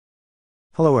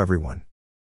Hello everyone.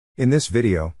 In this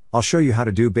video, I'll show you how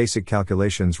to do basic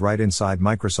calculations right inside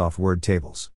Microsoft Word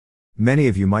tables. Many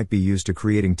of you might be used to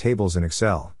creating tables in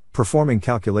Excel, performing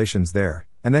calculations there,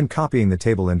 and then copying the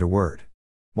table into Word.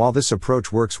 While this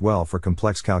approach works well for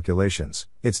complex calculations,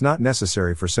 it's not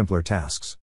necessary for simpler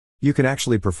tasks. You can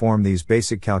actually perform these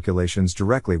basic calculations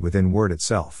directly within Word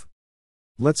itself.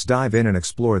 Let's dive in and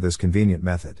explore this convenient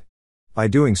method. By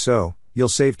doing so, you'll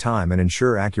save time and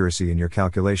ensure accuracy in your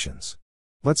calculations.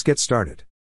 Let's get started.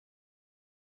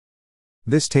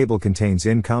 This table contains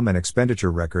income and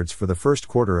expenditure records for the first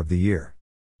quarter of the year.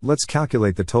 Let's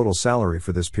calculate the total salary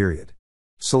for this period.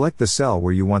 Select the cell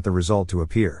where you want the result to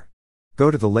appear. Go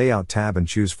to the Layout tab and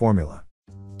choose Formula.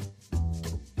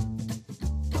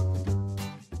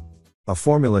 A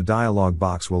formula dialog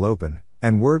box will open,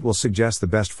 and Word will suggest the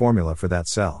best formula for that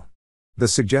cell. The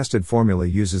suggested formula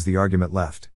uses the argument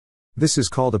left. This is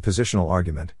called a positional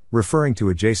argument, referring to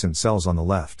adjacent cells on the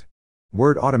left.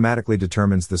 Word automatically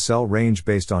determines the cell range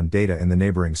based on data in the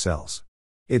neighboring cells.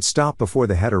 It stopped before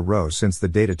the header row since the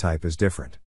data type is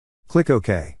different. Click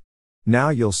OK. Now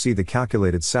you'll see the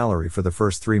calculated salary for the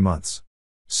first 3 months.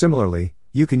 Similarly,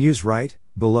 you can use right,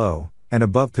 below, and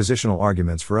above positional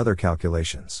arguments for other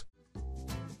calculations.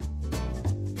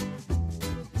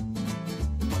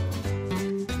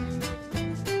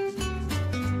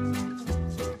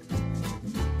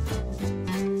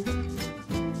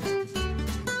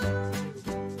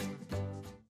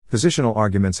 Positional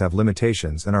arguments have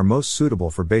limitations and are most suitable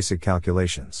for basic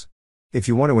calculations. If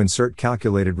you want to insert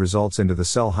calculated results into the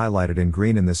cell highlighted in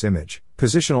green in this image,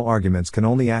 positional arguments can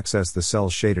only access the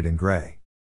cells shaded in gray.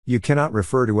 You cannot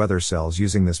refer to other cells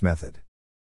using this method.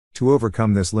 To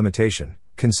overcome this limitation,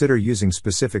 consider using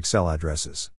specific cell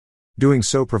addresses. Doing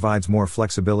so provides more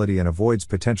flexibility and avoids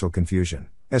potential confusion,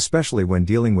 especially when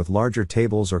dealing with larger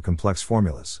tables or complex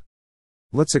formulas.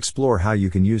 Let's explore how you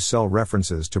can use cell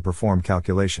references to perform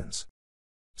calculations.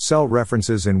 Cell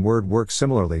references in Word work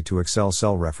similarly to Excel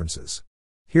cell references.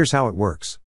 Here's how it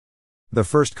works. The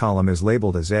first column is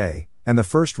labeled as A, and the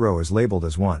first row is labeled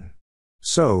as 1.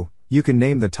 So, you can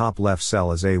name the top left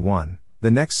cell as A1, the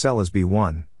next cell as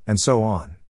B1, and so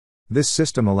on. This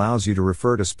system allows you to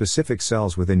refer to specific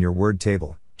cells within your Word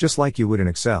table, just like you would in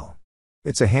Excel.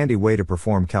 It's a handy way to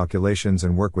perform calculations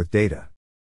and work with data.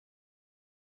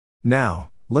 Now,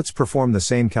 let's perform the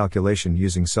same calculation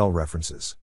using cell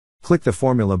references. Click the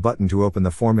Formula button to open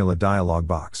the Formula dialog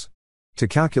box. To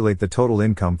calculate the total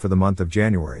income for the month of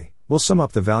January, we'll sum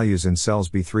up the values in cells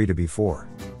B3 to B4.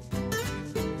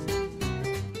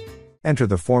 Enter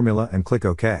the formula and click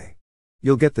OK.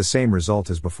 You'll get the same result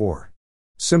as before.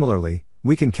 Similarly,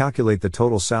 we can calculate the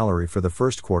total salary for the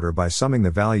first quarter by summing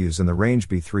the values in the range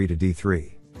B3 to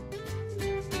D3.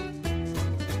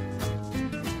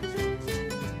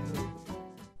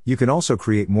 You can also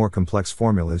create more complex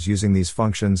formulas using these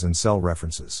functions and cell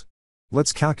references.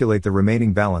 Let's calculate the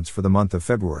remaining balance for the month of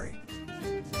February.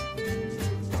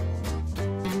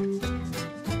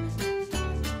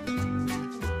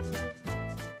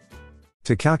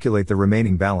 To calculate the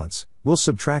remaining balance, we'll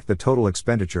subtract the total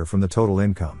expenditure from the total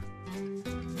income.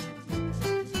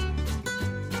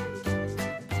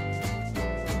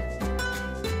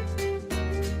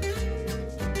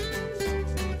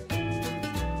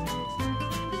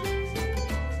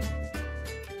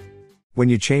 When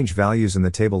you change values in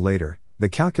the table later, the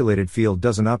calculated field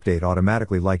doesn't update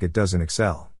automatically like it does in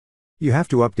Excel. You have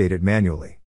to update it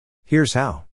manually. Here's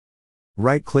how.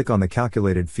 Right-click on the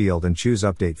calculated field and choose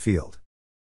Update Field.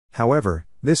 However,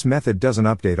 this method doesn't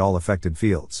update all affected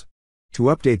fields. To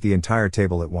update the entire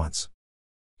table at once,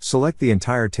 select the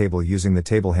entire table using the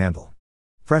table handle.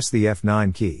 Press the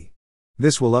F9 key.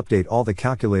 This will update all the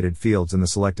calculated fields in the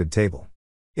selected table.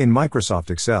 In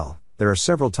Microsoft Excel, there are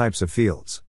several types of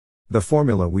fields. The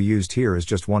formula we used here is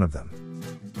just one of them.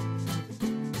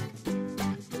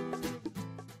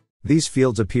 These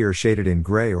fields appear shaded in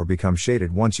gray or become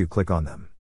shaded once you click on them.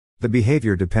 The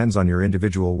behavior depends on your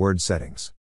individual Word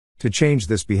settings. To change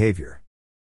this behavior,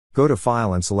 go to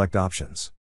File and select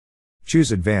Options.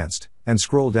 Choose Advanced, and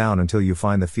scroll down until you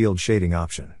find the field shading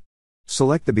option.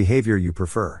 Select the behavior you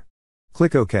prefer.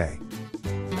 Click OK.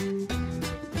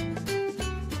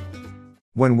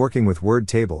 When working with Word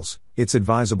tables, it's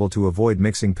advisable to avoid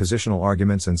mixing positional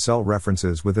arguments and cell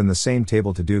references within the same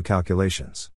table to do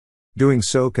calculations. Doing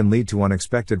so can lead to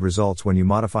unexpected results when you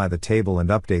modify the table and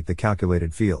update the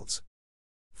calculated fields.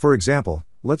 For example,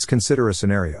 let's consider a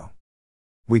scenario.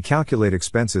 We calculate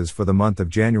expenses for the month of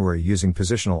January using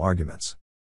positional arguments.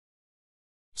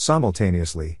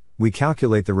 Simultaneously, we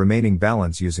calculate the remaining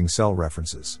balance using cell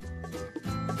references.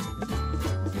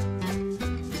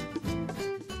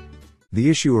 The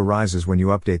issue arises when you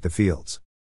update the fields.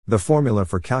 The formula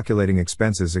for calculating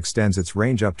expenses extends its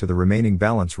range up to the remaining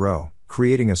balance row,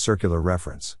 creating a circular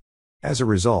reference. As a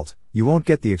result, you won't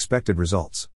get the expected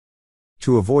results.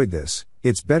 To avoid this,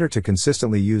 it's better to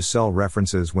consistently use cell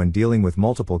references when dealing with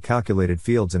multiple calculated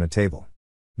fields in a table.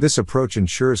 This approach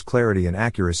ensures clarity and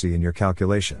accuracy in your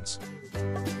calculations.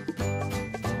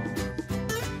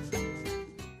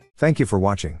 Thank you for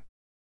watching.